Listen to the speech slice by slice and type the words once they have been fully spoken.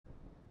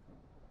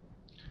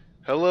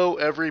Hello,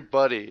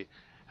 everybody.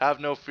 Have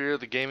no fear,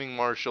 the gaming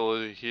marshal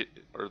is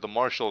or the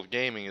marshal of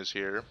gaming is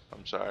here.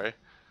 I'm sorry.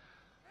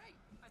 Hey,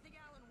 I think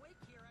Alan Wake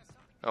here has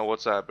something to Oh,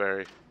 what's that,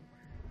 Barry?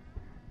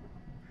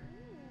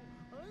 Ooh,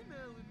 I'm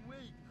Alan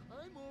Wake.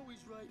 I'm always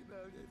right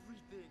about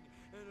everything.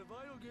 And if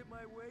I don't get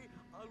my way,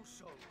 I'll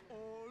sulk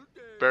all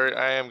Barry, day.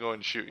 I am going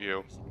to shoot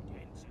you. Nice and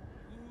dense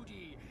and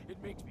moody.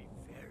 It makes me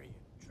very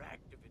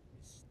attractive and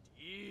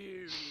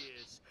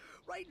mysterious.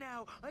 Right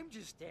now, I'm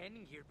just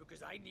standing here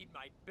because I need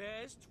my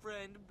best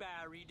friend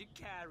Barry to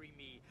carry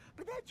me.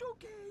 But that's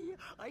okay.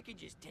 I can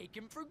just take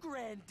him for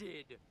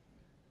granted.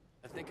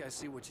 I think I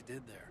see what you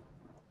did there.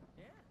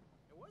 Yeah,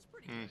 it was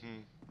pretty good. Mm-hmm.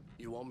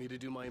 You want me to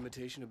do my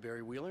imitation of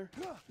Barry Wheeler?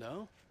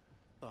 No?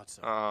 Thought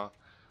so.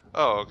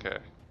 Oh, okay.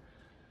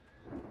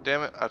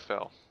 Damn it, I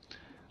fell.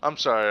 I'm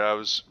sorry, I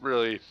was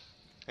really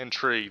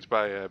intrigued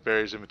by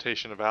Barry's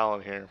imitation of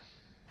Alan here.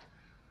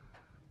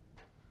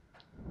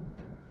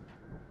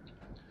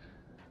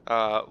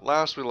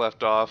 Last we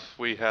left off,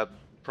 we had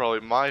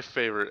probably my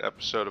favorite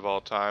episode of all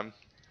time,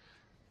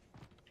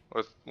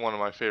 with one of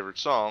my favorite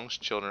songs,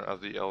 Children of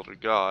the Elder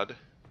God.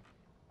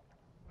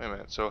 Wait a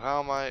minute, so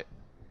how am I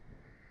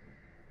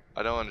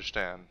don't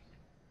understand.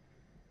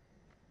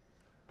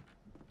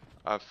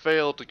 I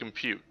failed to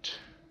compute.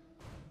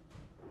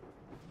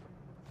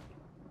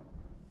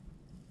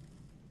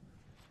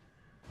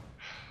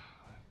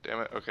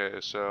 Damn it,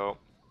 okay, so...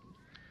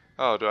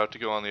 Oh, do I have to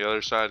go on the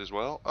other side as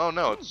well? Oh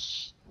no,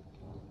 it's...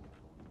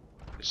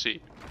 I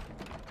see.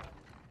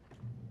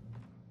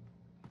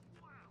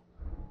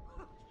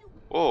 You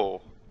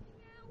Whoa.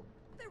 now,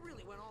 they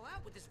really went all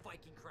out with this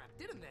Viking crap,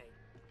 didn't they?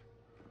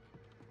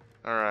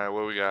 Alright,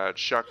 what we got?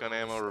 Shotgun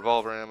ammo,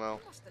 revolver ammo.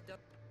 They must have done.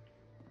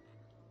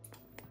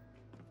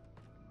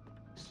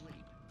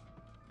 Sleep.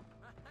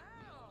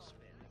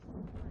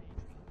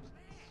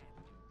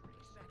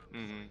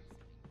 Mm-hmm.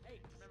 Hey,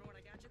 remember when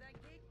I got you that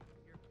gig?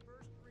 Your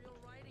first real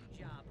writing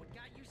job. What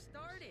got you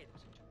started?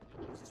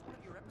 Was this one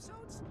of your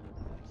episodes?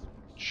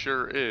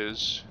 Sure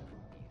is.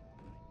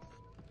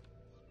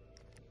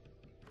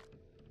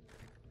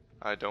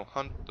 I don't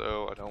hunt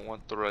though, I don't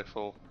want the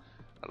rifle.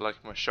 I like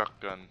my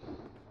shotgun.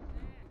 Raised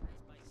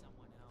by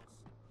someone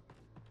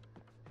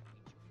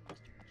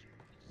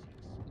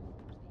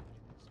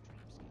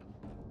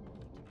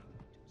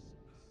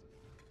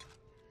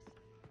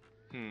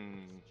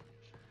else.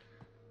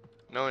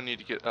 No, I need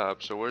to get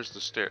up, so where's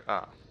the stair?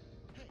 Ah.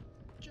 Hey,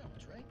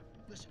 Jones, right?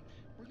 Listen,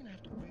 we're gonna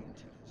have to wait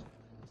until his...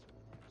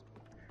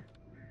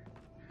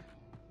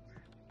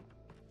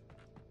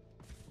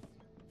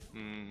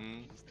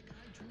 Mm-hmm. He's the guy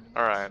dreaming of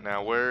Alright,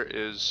 now where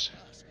is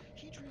us.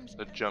 He dreams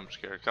the every... jump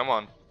scare? Come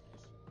on.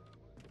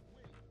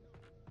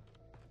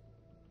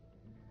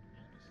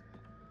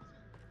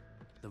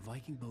 The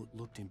Viking boat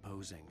looked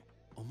imposing,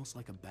 almost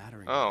like a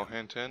battering Oh, ram.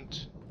 hint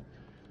hint.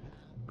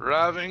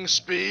 Driving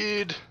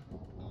speed!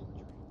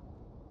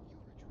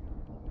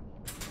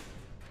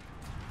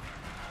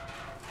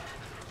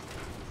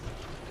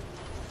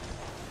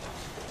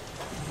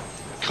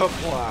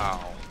 Kaplow!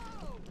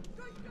 Oh,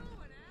 good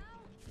going,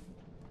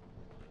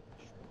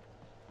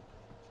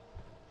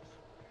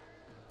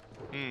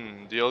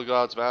 Al. The Old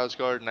Gods of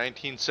Asgard,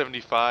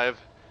 1975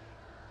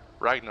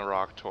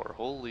 Ragnarok tour.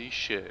 Holy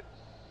shit.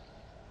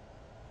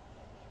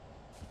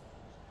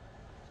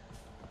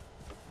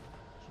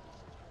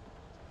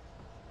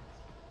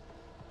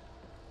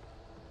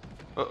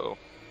 Uh-oh.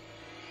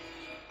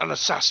 An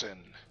assassin!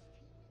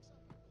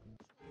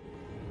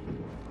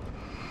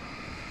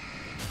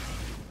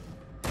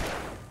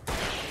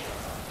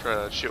 Try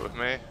that shit with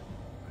me.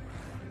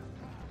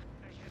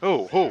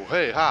 Oh, oh,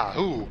 hey, ha,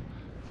 hoo!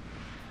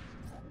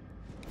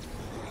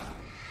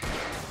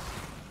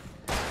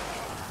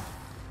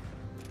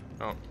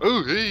 Oh,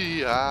 ooh,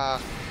 hey, ah,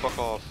 fuck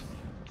off.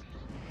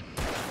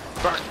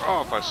 Back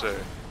off, I say.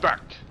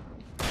 Back!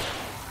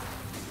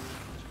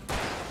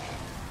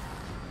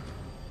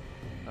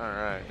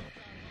 Alright.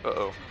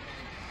 Uh-oh.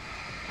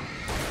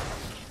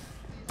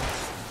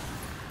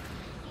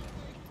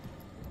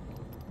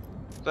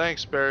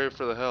 Thanks, Barry,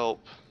 for the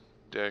help,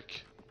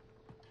 dick.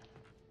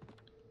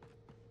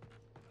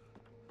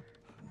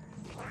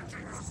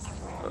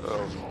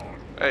 Uh-oh.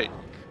 Hey,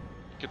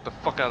 get the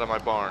fuck out of my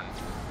barn.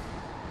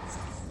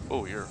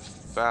 Oh, you're a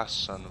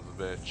fast son of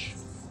a bitch.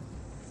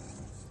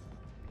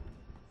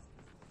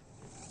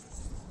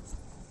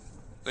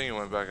 I think he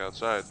went back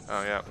outside.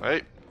 Oh, yeah.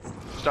 Hey,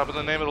 stop in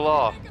the name of the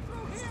law. Make it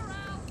through here,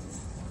 Al.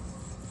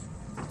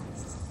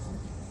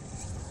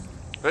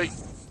 Hey!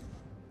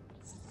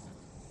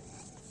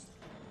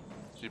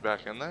 Is he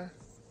back in there?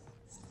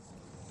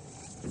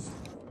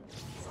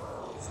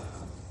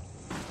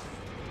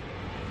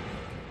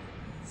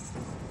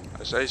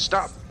 I say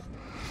stop!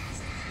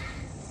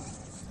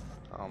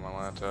 Oh my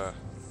lanta.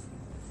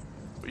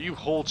 Will you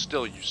hold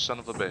still, you son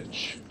of a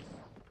bitch?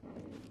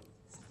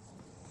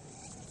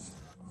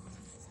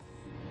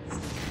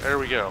 There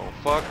we go.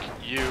 Fuck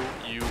you,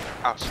 you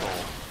asshole.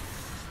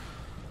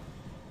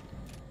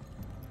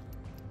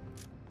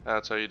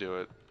 That's how you do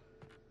it.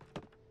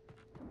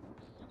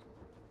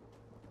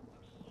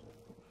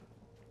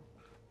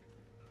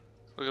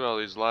 Look at all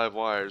these live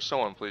wires.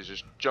 Someone please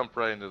just jump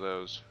right into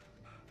those.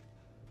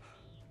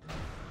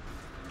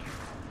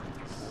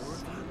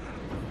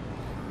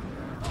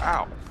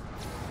 Ow!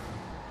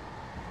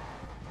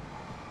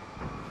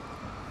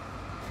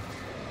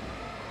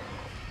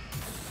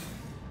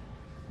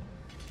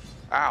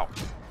 Ow!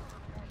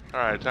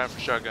 Alright, time for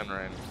shotgun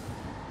rain.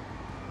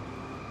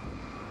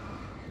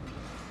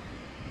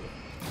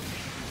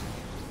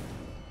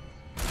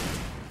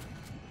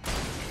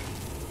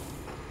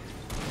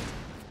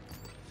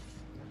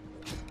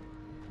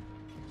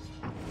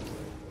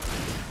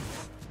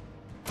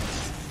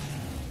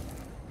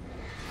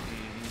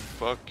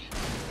 Fuck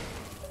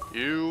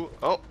you.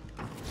 Oh!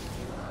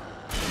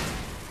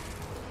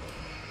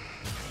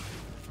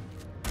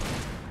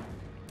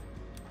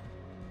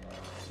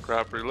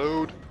 Crap,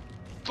 reload.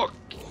 Fuck!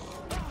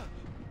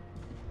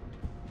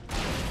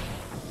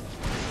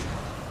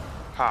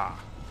 Ha!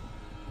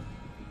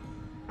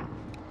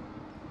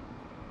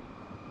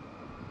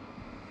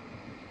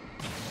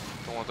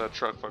 Don't want that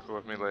truck fucking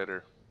with me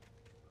later.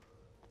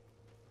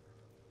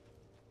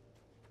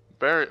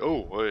 Barry.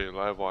 Oh, wait,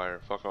 live wire.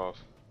 Fuck off.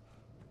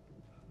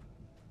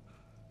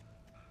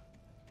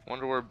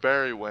 Wonder where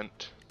Barry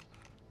went.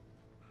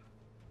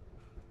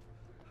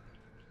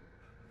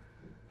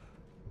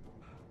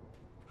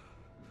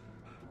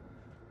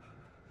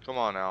 Come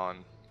on, Alan.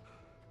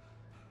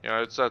 You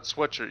know, it's that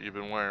sweatshirt you've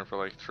been wearing for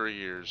like 3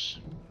 years.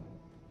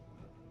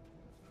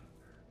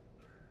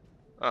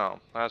 Oh,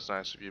 that's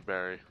nice of you,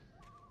 Barry.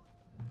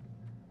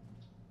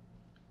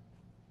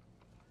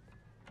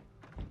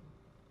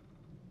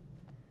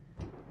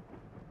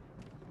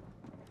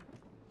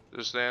 Is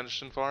this the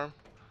Anderson farm?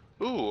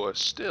 Ooh, a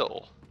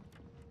still.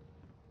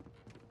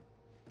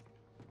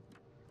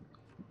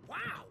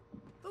 Wow!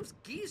 Those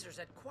geezers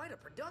had quite a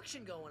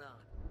production going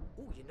on.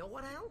 Ooh, you know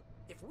what, Al?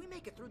 If we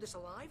make it through this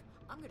alive,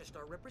 I'm gonna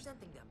start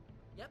representing them.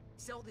 Yep,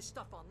 sell this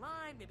stuff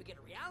online, maybe get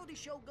a reality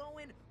show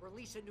going,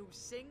 release a new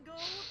single.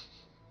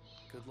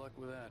 Good luck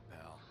with that,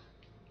 pal.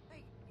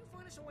 Hey, you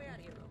find us a way out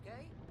here,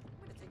 okay?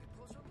 I'm gonna take a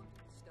closer look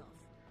at this stuff.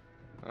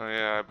 Oh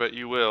yeah, I bet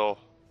you will.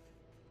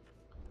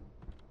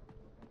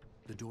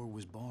 The door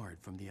was barred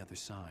from the other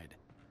side.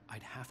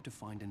 I'd have to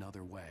find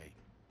another way.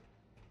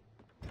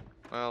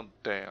 Well,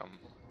 damn.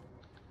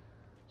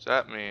 Does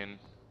that mean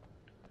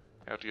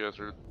I have to go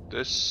through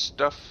this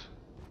stuff?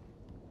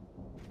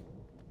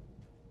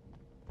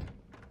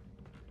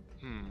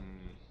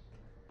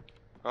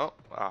 Oh,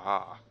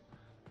 aha.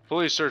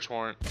 Police search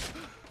warrant.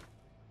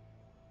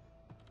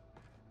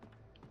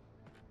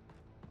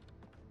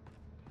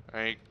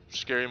 Ain't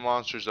scary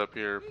monsters up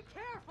here. Be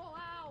careful,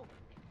 Al!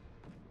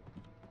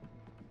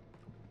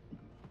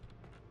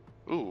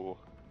 Ooh.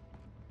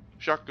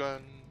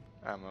 Shotgun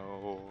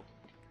ammo.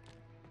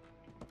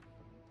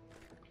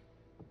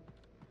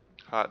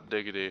 Hot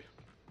diggity.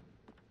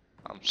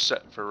 I'm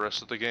set for the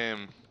rest of the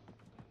game.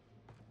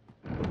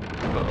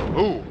 Uh-oh.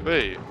 Ooh,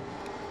 hey.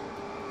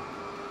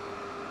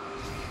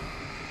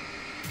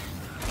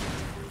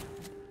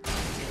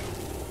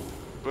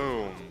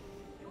 Boom.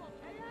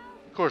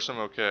 Of course I'm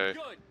okay.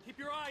 Good. Keep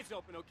your eyes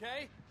open,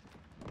 okay?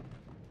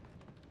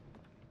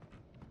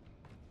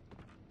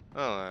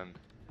 Well then,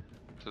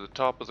 to the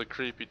top of the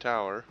creepy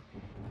tower.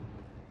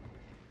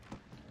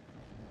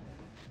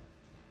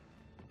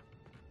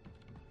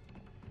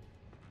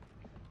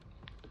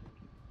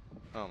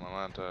 Oh my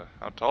Lanta,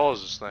 how tall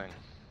is this thing?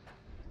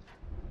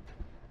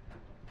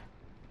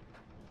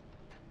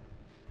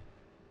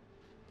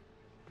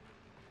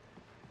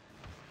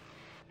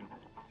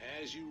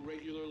 As you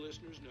regular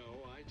listeners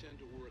know, I tend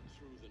to work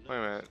through the night. Wait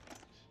a minute.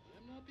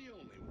 I'm not the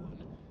only one.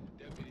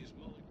 Deputies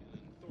Mulligan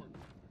and Thornton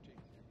are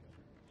taking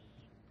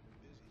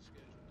their busy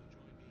schedule to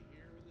join me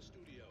here in the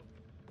studio.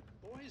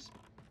 Boys,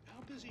 how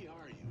busy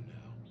are you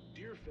now?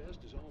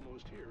 Deerfest is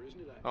almost here,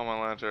 isn't it? Oh my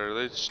Lanta, are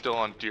they still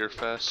on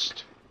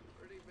Deerfest?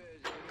 Pretty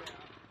busy,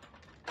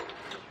 yeah.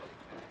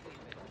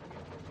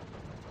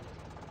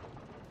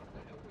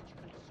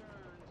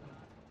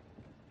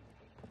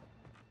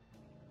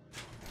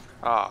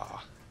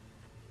 Ah.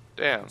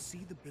 Damn.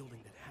 See the building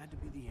that had to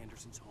be the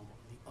Andersons' home on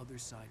the other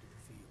side of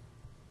the field.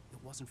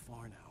 It wasn't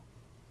far now.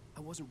 I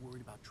wasn't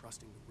worried about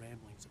trusting the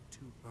ramblings of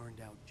two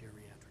burned-out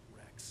geriatric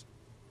wrecks.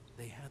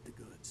 They had the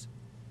goods.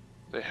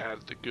 They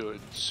had the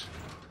goods.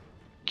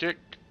 Kick.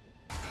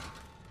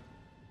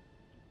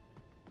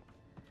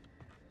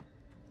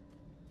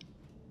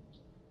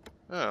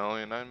 Oh,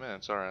 only 9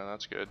 minutes. Alright,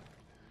 that's good.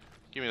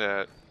 Give me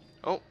that.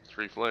 Oh,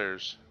 3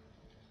 flares.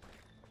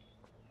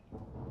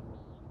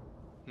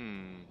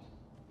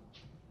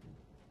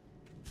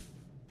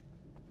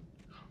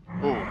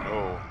 Oh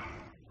no.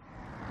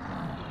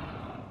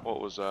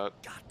 What was that?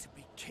 Got to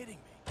be kidding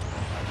me.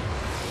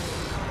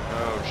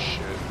 Oh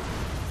shit.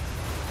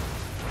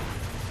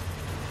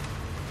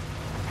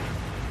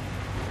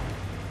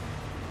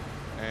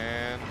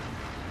 And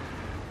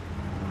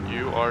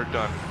you are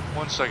done.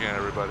 1 second,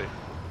 everybody.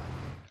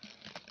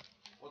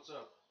 What's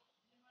up?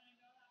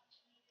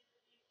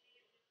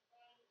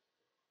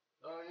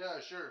 Oh yeah,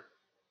 sure.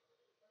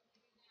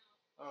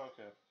 Oh,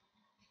 okay.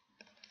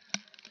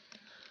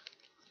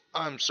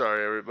 I'm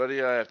sorry,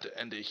 everybody. I have to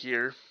end it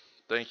here.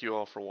 Thank you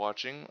all for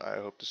watching. I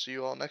hope to see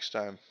you all next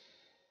time.